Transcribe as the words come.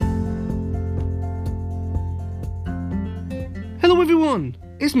Hello everyone,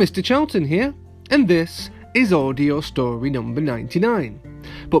 it's Mr. Charlton here, and this is audio story number 99.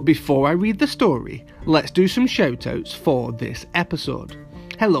 But before I read the story, let's do some shout-outs for this episode.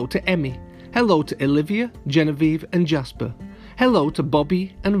 Hello to Emmy, hello to Olivia, Genevieve and Jasper, hello to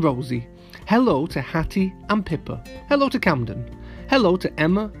Bobby and Rosie, hello to Hattie and Pippa, hello to Camden, hello to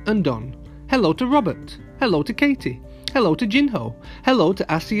Emma and Don, hello to Robert, hello to Katie, hello to Jinho, hello to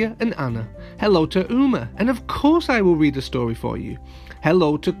Asia and Anna, hello to Uma, and of course I will read a story for you.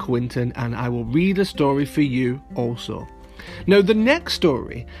 Hello to Quinton, and I will read a story for you also. Now the next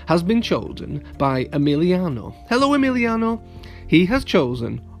story has been chosen by Emiliano. Hello Emiliano. He has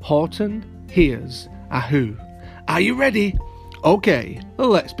chosen Horton Hears a Who. Are you ready? Okay,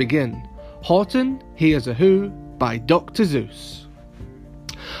 let's begin. Horton Hears a Who by Dr. Zeus.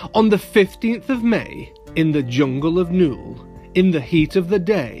 On the 15th of May, in the jungle of Nool, in the heat of the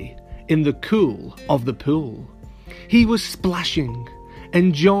day, in the cool of the pool, he was splashing,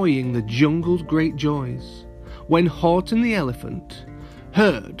 enjoying the jungle's great joys, when Horton the elephant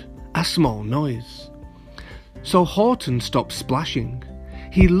heard a small noise. So Horton stopped splashing.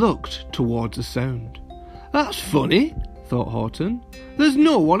 He looked towards the sound. That's funny, thought Horton. There's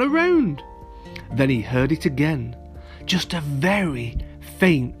no one around. Then he heard it again, just a very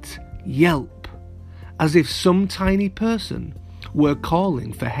faint yelp, as if some tiny person were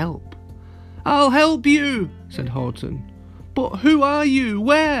calling for help. I'll help you, said Horton. But who are you?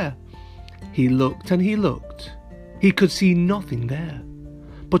 Where? He looked and he looked. He could see nothing there,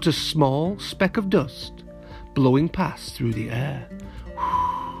 but a small speck of dust blowing past through the air.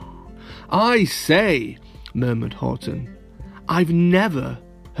 I say, murmured Horton, I've never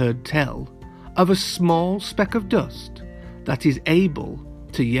heard tell of a small speck of dust that is able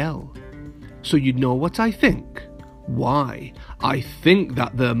to yell. So you know what I think? Why, I think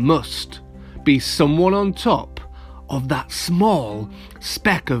that there must be someone on top of that small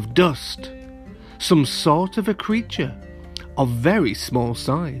speck of dust. Some sort of a creature of very small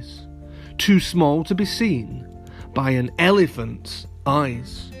size, too small to be seen by an elephant's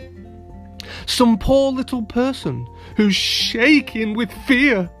eyes. Some poor little person who's shaking with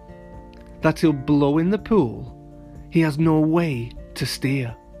fear that he'll blow in the pool he has no way to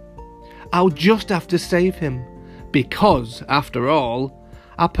steer. I'll just have to save him, because, after all,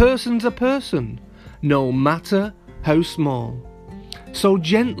 a person's a person, no matter how small. So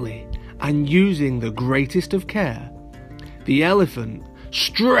gently, and using the greatest of care, the elephant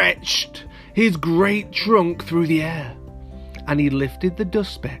stretched his great trunk through the air, and he lifted the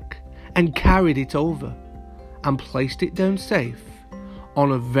dust speck and carried it over, and placed it down safe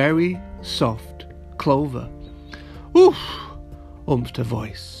on a very soft clover. Oof, umphed a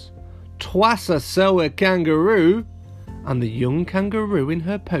voice. "'Twas a sour kangaroo," and the young kangaroo in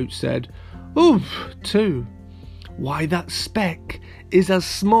her pouch said, "Oof," too. "Why, that speck is as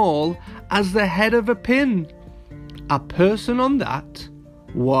small as the head of a pin. A person on that?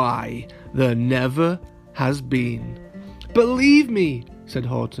 Why, there never has been." "Believe me," said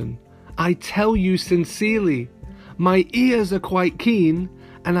Horton, "I tell you sincerely, my ears are quite keen,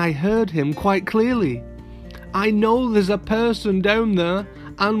 and I heard him quite clearly. I know there's a person down there,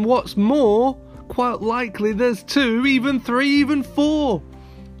 and what's more, quite likely there's two, even three, even four.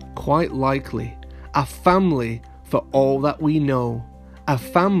 Quite likely, a family for all that we know, a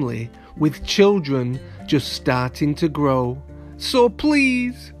family with children just starting to grow. So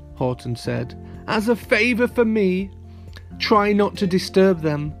please," Horton said, "as a favour for me, try not to disturb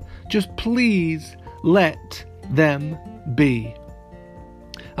them. Just please let them be."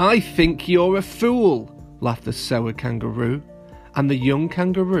 "I think you're a fool," laughed the sour kangaroo, and the young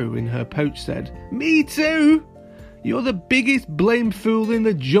kangaroo in her pouch said, "Me too. You're the biggest blame fool in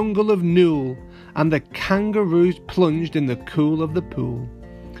the jungle of Nool," and the kangaroos plunged in the cool of the pool.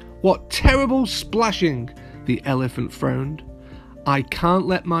 "What terrible splashing," the elephant frowned. "I can't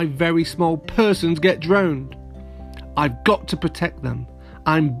let my very small persons get drowned. I've got to protect them.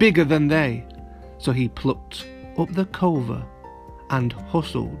 I'm bigger than they." So he plucked up the cover and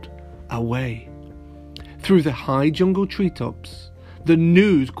hustled away. Through the high jungle treetops, the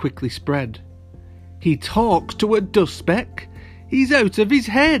news quickly spread. "He talks to a dust speck. He's out of his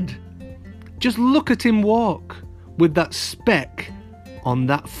head. Just look at him walk, with that speck on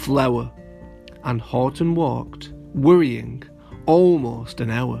that flower." And Horton walked, worrying, almost an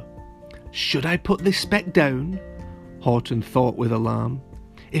hour. "Should I put this speck down?" Horton thought with alarm.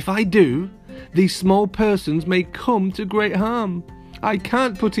 "If I do, these small persons may come to great harm. I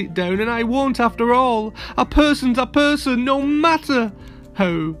can't put it down, and I won't after all. A person's a person, no matter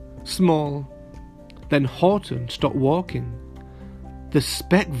how small." Then Horton stopped walking. The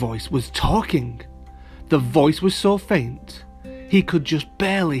speck voice was talking. The voice was so faint, He could just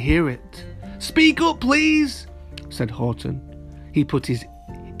barely hear it. "Speak up, please," said Horton. He put his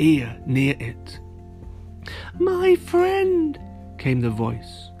ear near it. "My friend," came the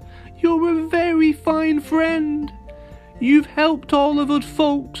voice, "you're a very fine friend. You've helped all of us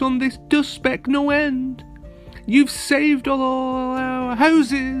folks on this dust speck no end. You've saved all our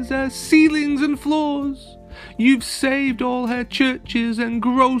houses, our ceilings and floors. You've saved all our churches and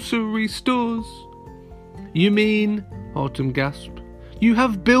grocery stores." "You mean," Horton gasped, "you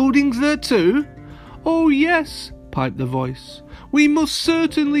have buildings there too?" "Oh yes," piped the voice, "we most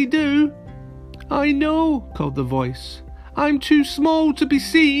certainly do." "I know," called the voice, "I'm too small to be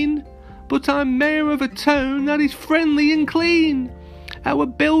seen, but I'm mayor of a town that is friendly and clean. Our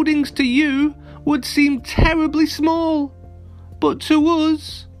buildings to you would seem terribly small, but to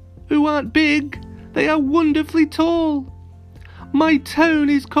us, who aren't big, they are wonderfully tall. My town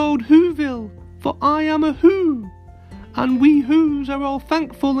is called Whoville, for I am a Who, and we Whos are all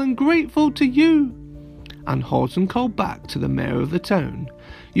thankful and grateful to you." And Horton called back to the mayor of the town,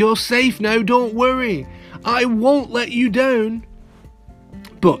 "You're safe now, don't worry. I won't let you down."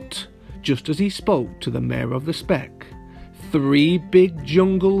 But just as he spoke to the mayor of the speck, 3 big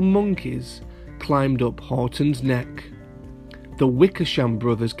jungle monkeys climbed up Horton's neck. The Wickersham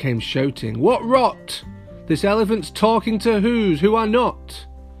brothers came shouting, "What rot! This elephant's talking to Whos who are not.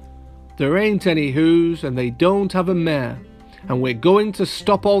 There ain't any Whos, and they don't have a mayor, and we're going to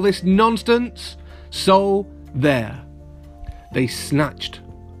stop all this nonsense, so there." They snatched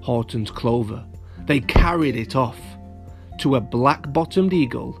Horton's clover. They carried it off to a black-bottomed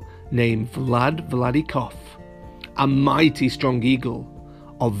eagle named Vladikov, a mighty strong eagle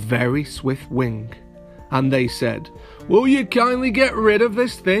of very swift wing. And they said, "Will you kindly get rid of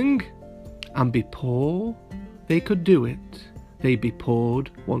this thing?" And before they could do it, they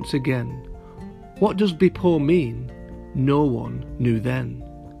bepawed once again. What does bepaw mean? No one knew then.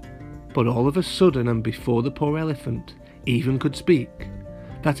 But all of a sudden, and before the poor elephant even could speak,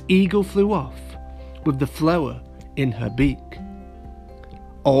 that eagle flew off with the flower in her beak.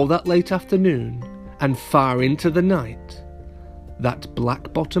 All that late afternoon and far into the night, that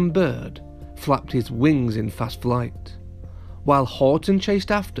black-bottomed bird flapped his wings in fast flight, while Horton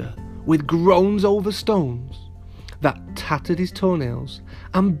chased after with groans over stones that tattered his toenails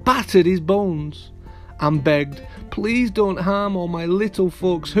and battered his bones, and begged, "Please don't harm all my little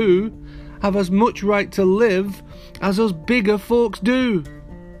folks who have as much right to live as us bigger folks do."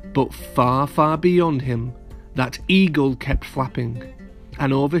 But far, far beyond him, that eagle kept flapping,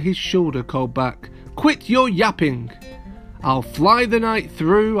 and over his shoulder called back, "Quit your yapping! I'll fly the night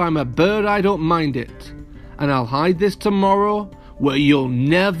through, I'm a bird, I don't mind it, and I'll hide this tomorrow where you'll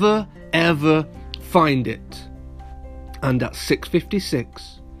never ever find it." And at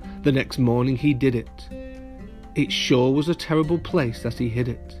 6:56 the next morning he did it. It sure was a terrible place that he hid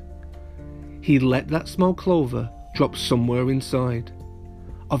it. He let that small clover drop somewhere inside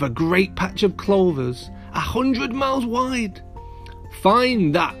of a great patch of clovers 100 miles wide.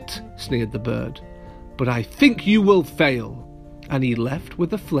 "Find that," sneered the bird, "but I think you will fail." And he left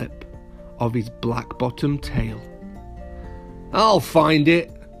with a flip of his black-bottomed tail. "I'll find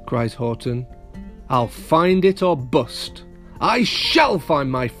it," cries Horton. "I'll find it or bust. I shall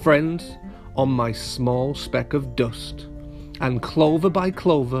find my friends on my small speck of dust." And clover by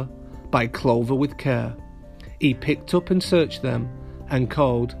clover with care, he picked up and searched them and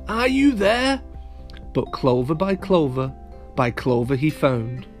called, "Are you there?" But clover by clover he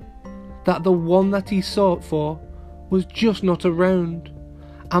found that the one that he sought for was just not around.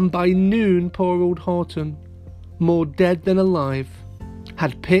 And by noon poor old Horton, more dead than alive,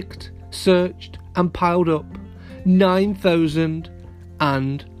 had picked, searched and piled up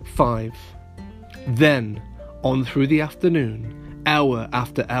 9,005. Then on through the afternoon, hour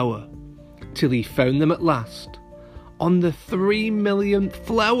after hour, till he found them at last on the 3 millionth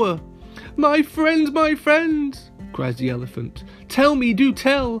flower. My friends, cries the elephant, tell me, do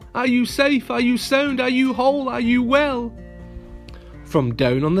tell, are you safe, are you sound, are you whole, are you well? From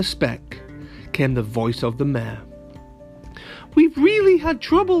down on the speck came the voice of the mayor. We've really had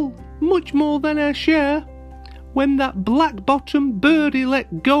trouble, much more than our share. When that black-bottomed birdie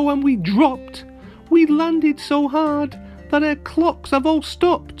let go and we dropped, we landed so hard that our clocks have all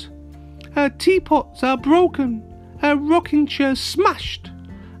stopped. Our teapots are broken, our rocking chairs smashed,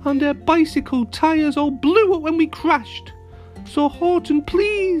 and our bicycle tyres all blew up when we crashed. So Horton,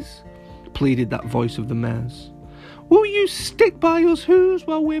 please, pleaded that voice of the mayor's, will you stick by us who's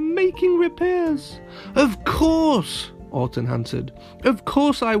while we're making repairs? Of course, Horton answered, of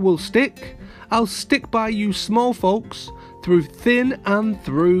course I will stick. I'll stick by you small folks, through thin and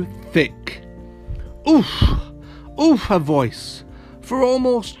through thick. Oof, Oof, a voice. For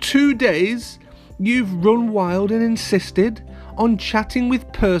almost 2 days, you've run wild and insisted on chatting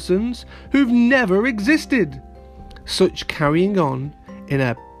with persons who've never existed. Such carrying on in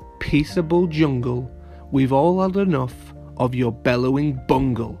a peaceable jungle, we've all had enough of your bellowing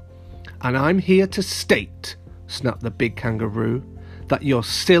bungle. And I'm here to state, snapped the big kangaroo, that your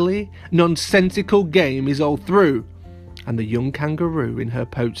silly, nonsensical game is all through. And the young kangaroo in her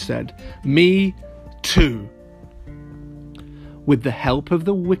pouch said, "Me too." With the help of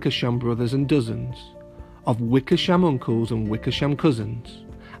the Wickersham brothers and dozens of Wickersham uncles and Wickersham cousins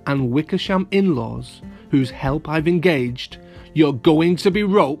and Wickersham in-laws whose help I've engaged, you're going to be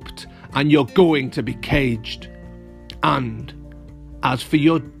roped and you're going to be caged. And as for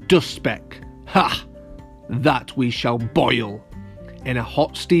your dust speck, ha! That we shall boil in a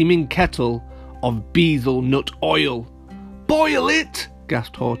hot steaming kettle of bezel nut oil. "Boil it!"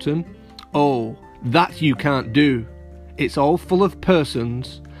 gasped Horton. "Oh, that you can't do. It's all full of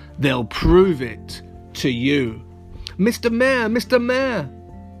persons. They'll prove it to you." "Mr. Mayor, Mr. Mayor,"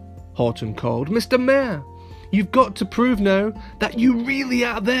 Horton called. "Mr. Mayor, you've got to prove now that you really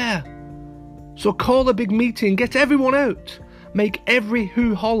are there. So call a big meeting, get everyone out. Make every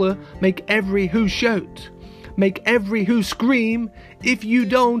who holler, make every who shout. Make every who scream. If you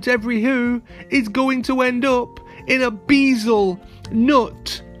don't, every who is going to end up in a bezel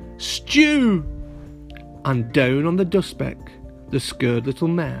nut stew." And down on the dust speck, the scared little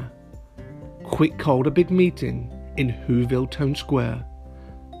mare quick called a big meeting in Whoville Town Square.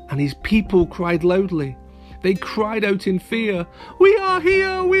 And his people cried loudly. They cried out in fear, "We are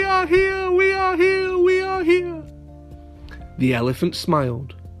here, we are here, we are here, we are here." The elephant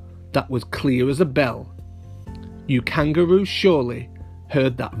smiled. That was clear as a bell. "You kangaroos surely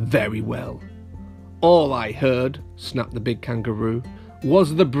heard that very well." "All I heard," snapped the big kangaroo,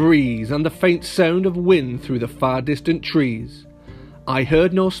 "was the breeze and the faint sound of wind through the far distant trees. I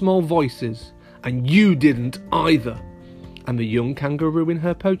heard no small voices, and you didn't either." And the young kangaroo in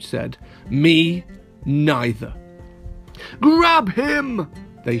her pouch said, "Me neither." "Grab him!"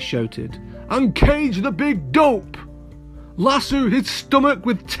 they shouted, "and cage the big dope. Lasso his stomach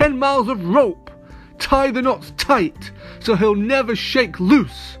with 10 miles of rope. Tie the knots tight so he'll never shake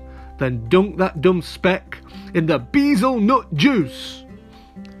loose. Then dunk that dumb speck in the bezel nut juice."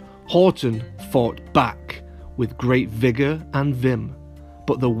 Horton fought back with great vigour and vim,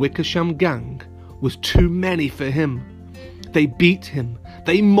 but the Wickersham gang was too many for him. They beat him,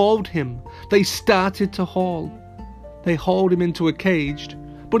 they mauled him, they started to haul. They hauled him into a cage,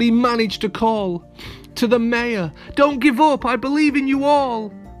 but he managed to call to the mayor, "Don't give up, I believe in you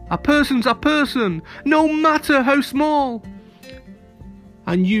all. A person's a person, no matter how small.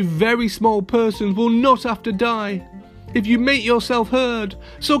 And you very small persons will not have to die if you make yourself heard.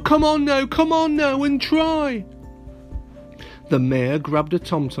 So come on now and try." The mayor grabbed a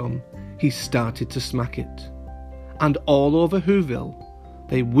tom-tom, he started to smack it. And all over Whoville,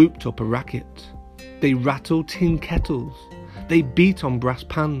 they whooped up a racket. They rattled tin kettles, they beat on brass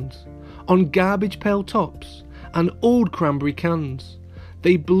pans, on garbage pail tops and old cranberry cans.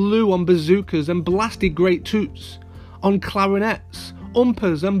 They blew on bazookas and blasted great toots, on clarinets,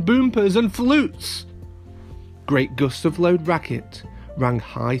 umpers and boompers and flutes. Great gusts of loud racket rang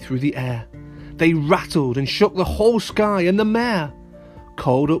high through the air. They rattled and shook the whole sky, and the mayor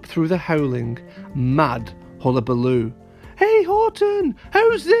called up through the howling, mad hullabaloo, "Hey Horton,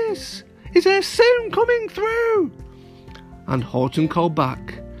 how's this? Is there sound coming through?" And Horton called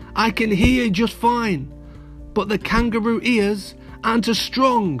back, "I can hear you just fine, but the kangaroo ears aren't as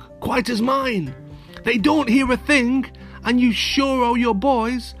strong, quite as mine. They don't hear a thing, and you sure all your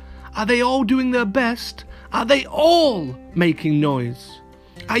boys, are they all doing their best? Are they all making noise?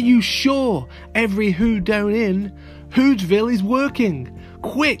 Are you sure every who down in Hoodville is working?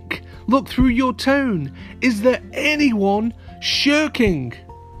 Quick, look through your town. Is there anyone shirking?"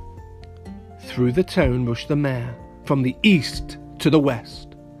 Through the town rushed the mayor, from the east to the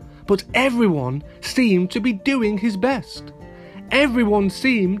west. But everyone seemed to be doing his best. Everyone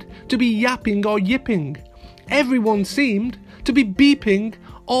seemed to be yapping or yipping. Everyone seemed to be beeping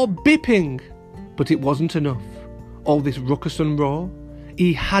or bipping. But it wasn't enough. All this ruckus and roar.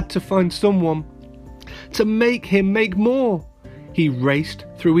 He had to find someone to make him make more. He raced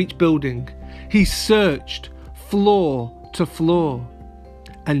through each building. He searched floor to floor.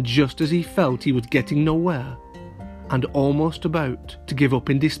 And just as he felt he was getting nowhere, and almost about to give up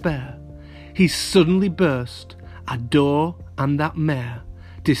in despair, he suddenly burst a door, and that mayor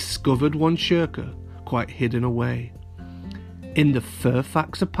discovered one shirker quite hidden away. In the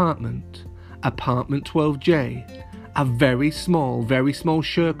Fairfax apartment 12J, a very small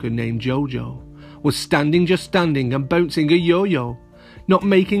shirker named Jojo was standing, just standing, and bouncing a yo-yo, not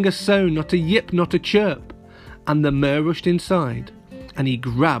making a sound, not a yip, not a chirp. And the mayor rushed inside, and he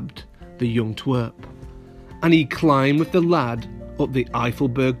grabbed the young twerp, and he climbed with the lad up the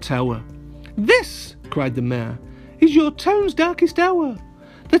Eiffelberg Tower. "This," cried the mayor, "is your town's darkest hour,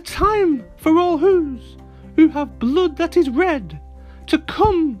 the time for all who have blood that is red, to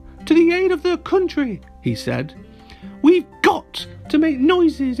come to the aid of their country," he said. "We've got to make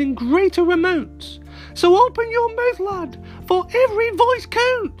noises in greater amounts, so open your mouth, lad, for every voice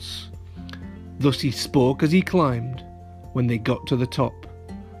counts." Thus he spoke as he climbed. When they got to the top,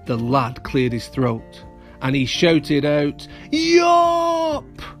 the lad cleared his throat, and he shouted out,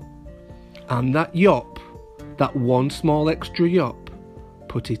 "Yop!" And that yop, that one small extra yop,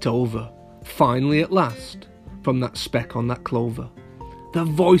 put it over, finally at last, from that speck on that clover. The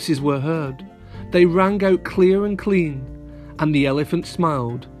voices were heard. They rang out clear and clean, and the elephant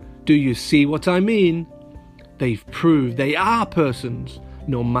smiled. "Do you see what I mean? They've proved they are persons,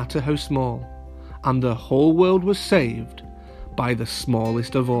 no matter how small, and the whole world was saved by the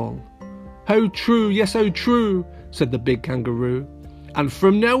smallest of all." "How true, yes, how true," said the big kangaroo. "And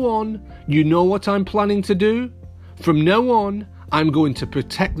from now on, you know what I'm planning to do? From now on, I'm going to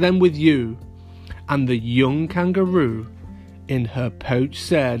protect them with you." And the young kangaroo in her pouch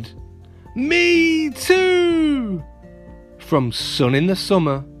said, "Me too!" From sun in the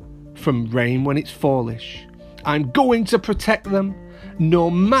summer, from rain when it's fallish, I'm going to protect them, no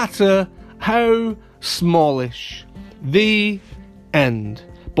matter how smallish. The end.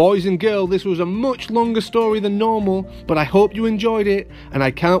 Boys and girls, this was a much longer story than normal, but I hope you enjoyed it, and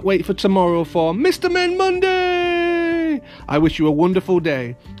I can't wait for tomorrow for Mr. Men Monday! I wish you a wonderful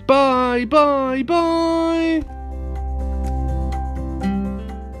day. Bye, bye, bye!